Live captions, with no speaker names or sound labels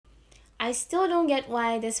I still don't get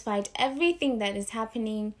why, despite everything that is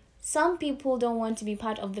happening, some people don't want to be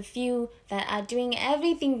part of the few that are doing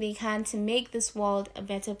everything they can to make this world a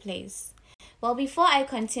better place. Well, before I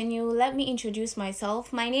continue, let me introduce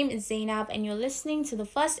myself. My name is Zainab, and you're listening to the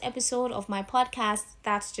first episode of my podcast,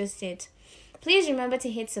 That's Just It. Please remember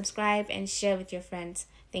to hit subscribe and share with your friends.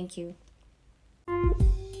 Thank you.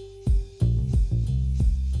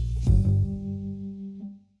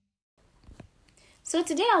 So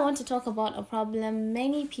today I want to talk about a problem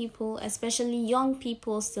many people, especially young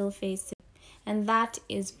people, still face, and that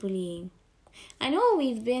is bullying. I know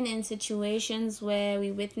we've been in situations where we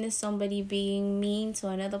witness somebody being mean to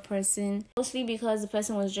another person, mostly because the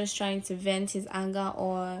person was just trying to vent his anger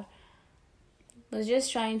or was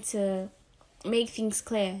just trying to make things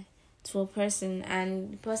clear to a person,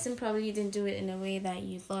 and the person probably didn't do it in a way that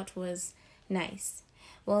you thought was nice.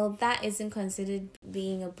 Well, that isn't considered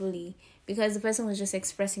being a bully because the person was just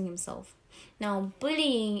expressing himself. Now,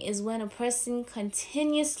 bullying is when a person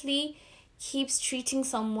continuously keeps treating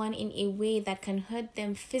someone in a way that can hurt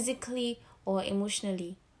them physically or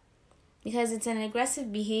emotionally, because it's an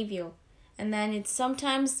aggressive behavior, and then it's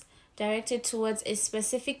sometimes directed towards a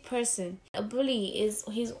specific person. A bully is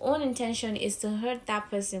his own intention is to hurt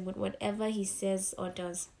that person with whatever he says or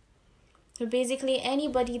does. So basically,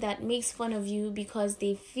 anybody that makes fun of you because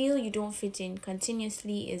they feel you don't fit in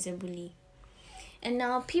continuously is a bully. And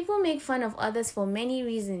now people make fun of others for many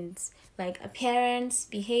reasons, like appearance,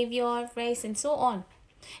 behavior, race, and so on.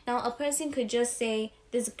 Now, a person could just say,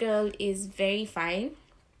 this girl is very fine,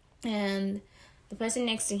 and the person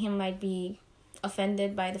next to him might be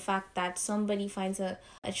offended by the fact that somebody finds her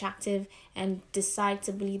attractive and decide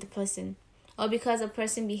to bully the person. Or because a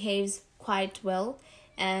person behaves quite well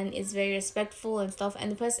and is very respectful and stuff,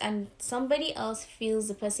 and somebody else feels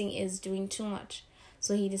the person is doing too much,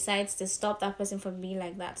 so he decides to stop that person from being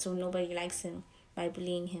like that, so nobody likes him by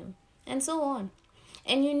bullying him, and so on.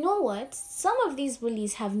 And you know what? Some of these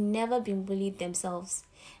bullies have never been bullied themselves,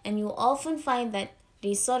 and you often find that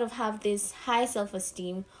they sort of have this high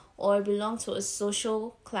self-esteem or belong to a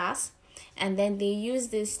social class, and then they use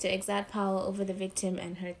this to exert power over the victim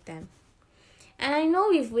and hurt them. And I know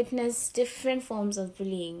we've witnessed different forms of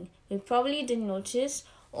bullying. We probably didn't notice,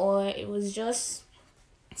 or it was just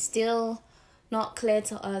still not clear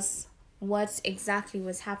to us what exactly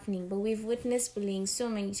was happening. But we've witnessed bullying so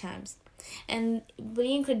many times. And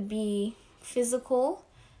bullying could be physical,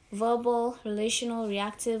 verbal, relational,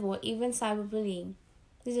 reactive, or even cyberbullying.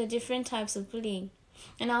 These are different types of bullying.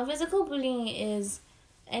 And our physical bullying is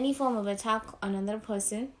any form of attack on another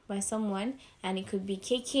person by someone, and it could be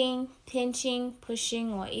kicking, pinching,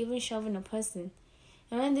 pushing, or even shoving a person.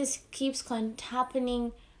 And when this keeps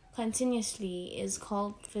happening continuously is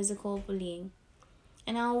called physical bullying.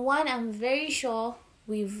 And now one I'm very sure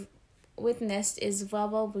we've witnessed is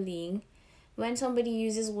verbal bullying, when somebody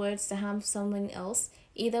uses words to harm someone else,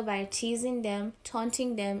 either by teasing them,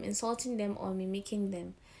 taunting them, insulting them, or mimicking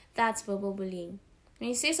them. That's verbal bullying. When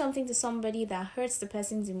you say something to somebody that hurts the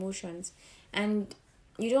person's emotions and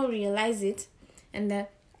you don't realize it, and that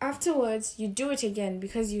afterwards you do it again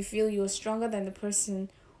because you feel you're stronger than the person,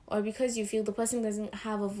 or because you feel the person doesn't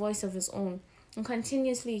have a voice of his own, and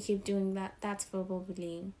continuously you keep doing that, that's verbal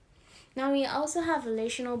bullying. Now we also have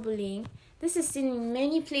relational bullying. This is seen in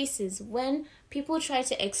many places when people try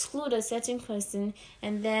to exclude a certain person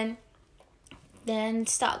and then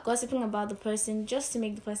start gossiping about the person just to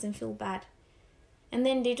make the person feel bad. And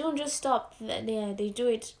then they don't just stop there, they do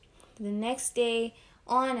it the next day,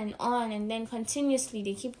 on, and then continuously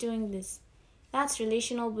they keep doing this. That's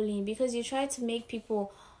relational bullying, because you try to make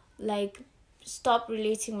people stop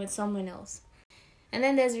relating with someone else. And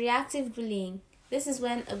then there's reactive bullying. This is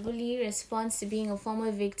when a bully responds to being a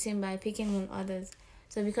former victim by picking on others.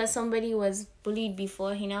 So because somebody was bullied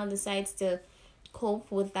before, he now decides to cope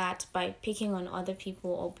with that by picking on other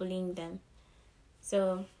people or bullying them.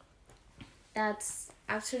 So that's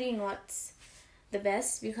actually not the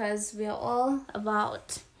best, because we are all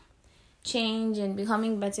about change and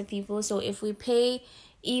becoming better people. So if we pay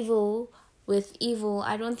evil with evil,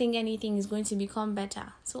 I don't think anything is going to become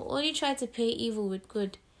better. So only try to pay evil with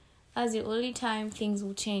good. That's the only time things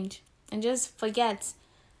will change. And just forget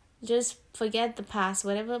the past.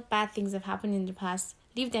 Whatever bad things have happened in the past,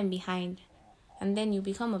 leave them behind, and then you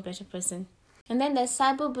become a better person. And then there's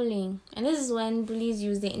cyberbullying, and this is when bullies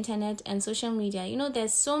use the internet and social media. You know,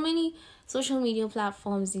 there's so many social media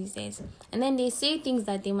platforms these days, and then they say things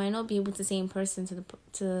that they might not be able to say in person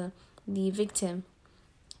to the victim.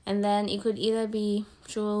 And then it could either be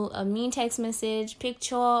through a mean text message,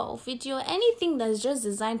 picture, or video, anything that's just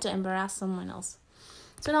designed to embarrass someone else.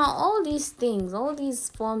 So now all these things, all these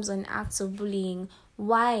forms and acts of bullying,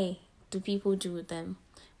 why do people do them?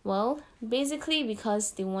 Well, basically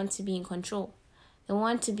because they want to be in control. They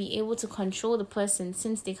want to be able to control the person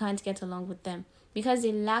since they can't get along with them, because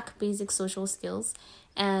they lack basic social skills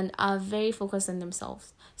and are very focused on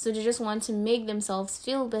themselves. So they just want to make themselves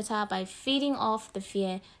feel better by feeding off the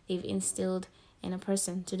fear they've instilled in a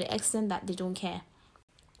person to the extent that they don't care.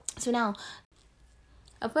 So now,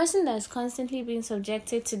 a person that is constantly being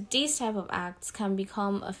subjected to these type of acts can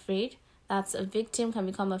become afraid. That's a victim, can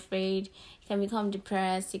become afraid, can become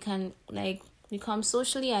depressed, it can become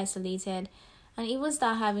socially isolated, and even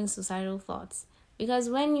start having suicidal thoughts. Because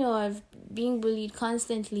when you're being bullied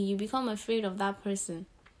constantly, you become afraid of that person.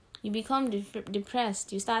 You become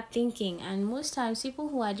depressed, you start thinking, and most times people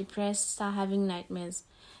who are depressed start having nightmares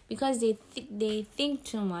because they think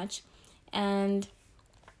too much. And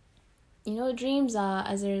dreams are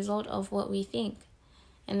as a result of what we think.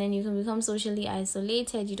 And then you can become socially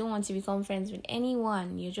isolated. You don't want to become friends with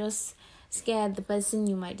anyone. You're just scared the person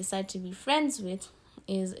you might decide to be friends with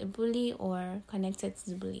is a bully or connected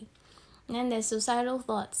to the bully. And then there's suicidal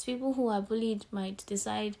thoughts. People who are bullied might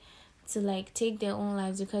decide to take their own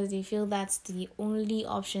lives because they feel that's the only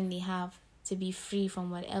option they have to be free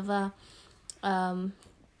from whatever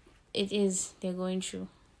it is they're going through.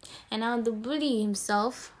 And now the bully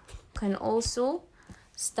himself can also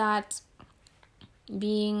start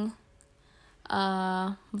being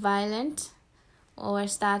violent or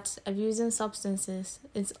start abusing substances.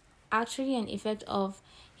 It's actually an effect of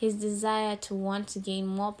his desire to want to gain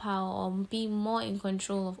more power or be more in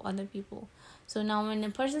control of other people. So now when a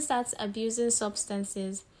person starts abusing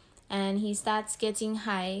substances and he starts getting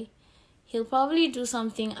high, he'll probably do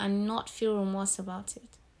something and not feel remorse about it.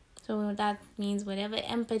 So that means whatever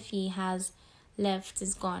empathy he has left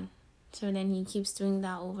is gone. So then he keeps doing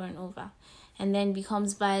that over and over. And then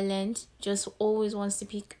becomes violent, just always wants to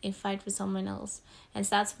pick a fight with someone else. And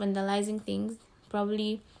starts vandalizing things.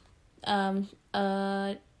 Probably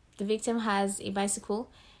the victim has a bicycle,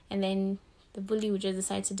 and then the bully would just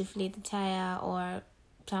decide to deflate the tire or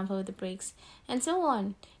tamper with the brakes, and so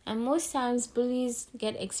on. And most times bullies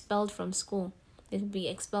get expelled from school. They would be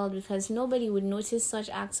expelled because nobody would notice such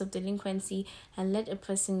acts of delinquency and let a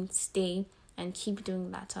person stay and keep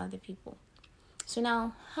doing that to other people. So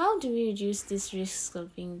now, how do we reduce this risk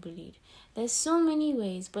of being bullied? There's so many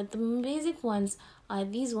ways, but the basic ones are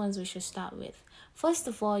these ones we should start with. First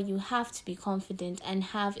of all, you have to be confident and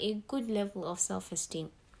have a good level of self-esteem.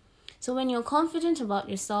 So when you're confident about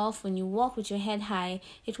yourself, when you walk with your head high,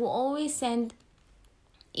 it will always send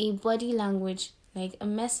a body language, like a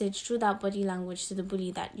message through that body language to the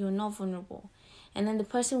bully that you're not vulnerable. And then the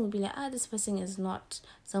person will be like, this person is not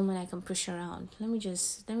someone I can push around. Let me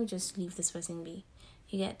just leave this person be.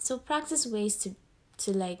 You get? So practice ways to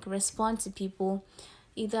respond to people,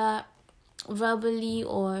 either verbally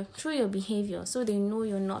or through your behavior, so they know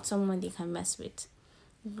you're not someone they can mess with.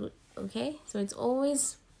 Good. Okay? So it's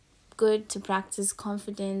always good to practice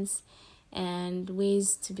confidence and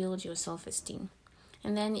ways to build your self-esteem.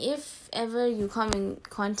 And then if ever you come in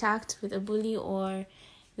contact with a bully or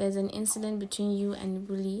there's an incident between you and the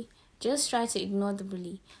bully, just try to ignore the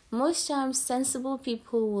bully. Most times, sensible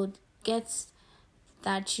people would get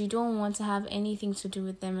that you don't want to have anything to do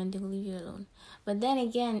with them and they'll leave you alone. But then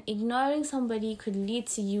again, ignoring somebody could lead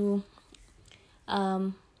to you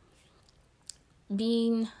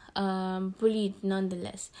being bullied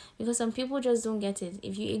nonetheless, because some people just don't get it.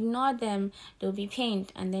 If you ignore them, they'll be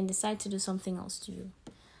pained and then decide to do something else to you.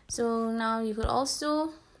 So now you could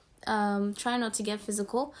also try not to get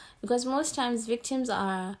physical, because most times victims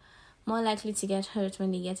are more likely to get hurt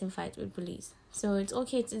when they get in fights with bullies. So it's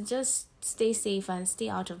okay to just stay safe and stay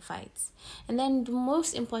out of fights. And then the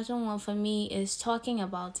most important one for me is talking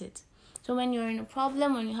about it. So when you're in a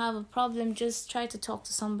problem, when you have a problem, just try to talk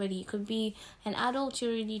to somebody. It could be an adult you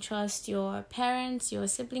really trust, your parents, your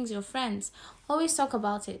siblings, your friends. Always talk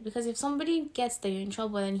about it, because if somebody gets that you're in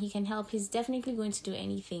trouble and he can help, he's definitely going to do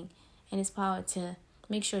anything in his power to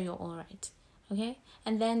make sure you're all right. Okay?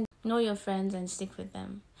 And then know your friends and stick with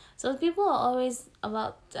them. So people are always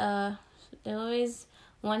they're always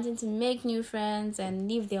wanting to make new friends and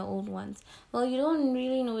leave their old ones. Well, you don't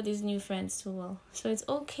really know these new friends too well. So it's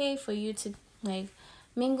okay for you to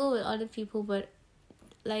mingle with other people, but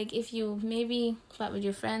if you maybe fight with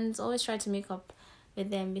your friends, always try to make up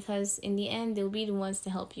with them, because in the end they'll be the ones to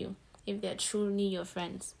help you if they're truly your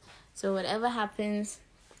friends. So whatever happens,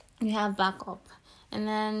 you have backup. And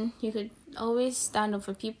then you could always stand up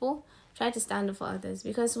for people. Try to stand up for others,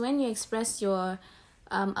 because when you express your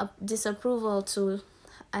disapproval to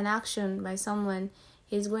an action by someone,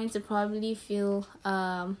 he's going to probably feel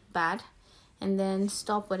bad and then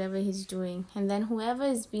stop whatever he's doing. And then whoever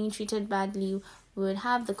is being treated badly would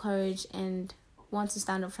have the courage and want to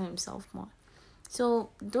stand up for himself more. So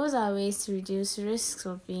those are ways to reduce risks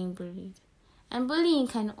of being bullied. And bullying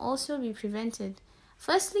can also be prevented.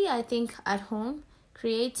 Firstly, I think at home,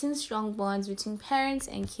 creating strong bonds between parents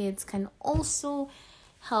and kids can also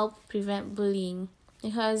help prevent bullying.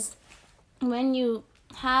 Because when you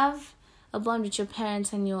have a bond with your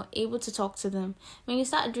parents and you're able to talk to them, when you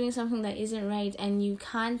start doing something that isn't right and you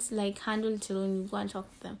can't handle it alone, you go and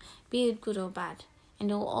talk to them, be it good or bad, and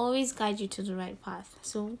they'll always guide you to the right path.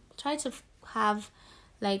 So try to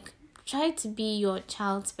try to be your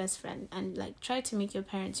child's best friend, and try to make your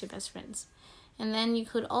parents your best friends. And then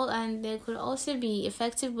there could also be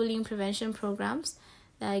effective bullying prevention programs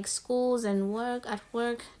like schools and at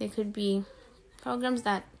work. There could be programs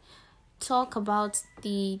that talk about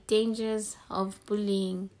the dangers of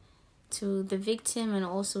bullying to the victim and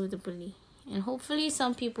also the bully. And hopefully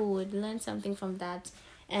some people would learn something from that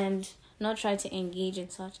and not try to engage in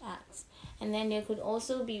such acts. And then there could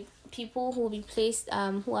also be people who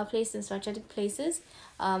are placed in strategic places.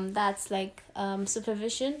 That's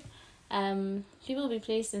supervision. People will be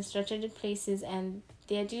placed in strategic places, and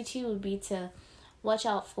their duty would be to watch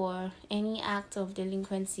out for any act of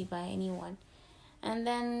delinquency by anyone. And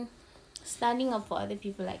then standing up for other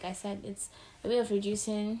people, like I said, it's a way of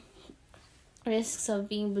reducing risks of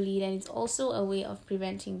being bullied, and it's also a way of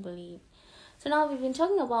preventing bullying. So now we've been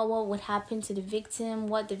talking about what would happen to the victim,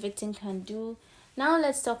 what the victim can do. Now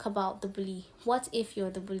let's talk about the bully. What if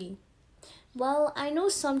you're the bully? Well, I know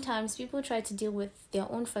sometimes people try to deal with their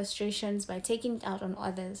own frustrations by taking it out on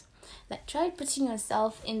others. Try putting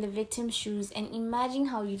yourself in the victim's shoes and imagine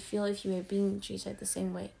how you'd feel if you were being treated the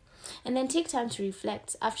same way. And then take time to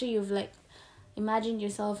reflect. After you've imagined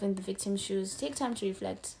yourself in the victim's shoes, take time to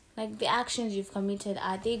reflect. The actions you've committed,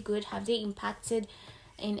 are they good? Have they impacted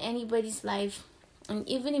in anybody's life? And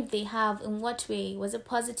even if they have, in what way? Was it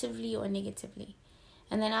positively or negatively?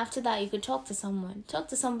 And then after that, you could talk to someone. Talk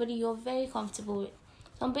to somebody you're very comfortable with.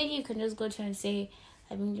 Somebody you can just go to and say,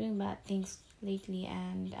 I've been doing bad things lately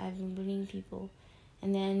and I've been bullying people.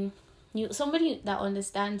 And then somebody that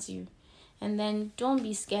understands you. And then don't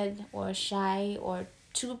be scared or shy or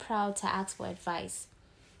too proud to ask for advice.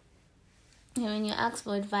 And when you ask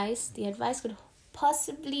for advice, the advice could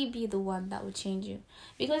possibly be the one that would change you.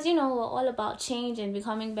 Because, we're all about change and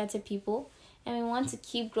becoming better people. And we want to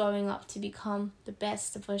keep growing up to become the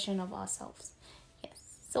best version of ourselves.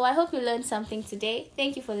 Yes. So I hope you learned something today.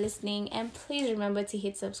 Thank you for listening. And please remember to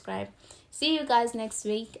hit subscribe. See you guys next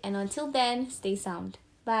week. And until then, stay sound.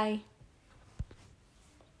 Bye.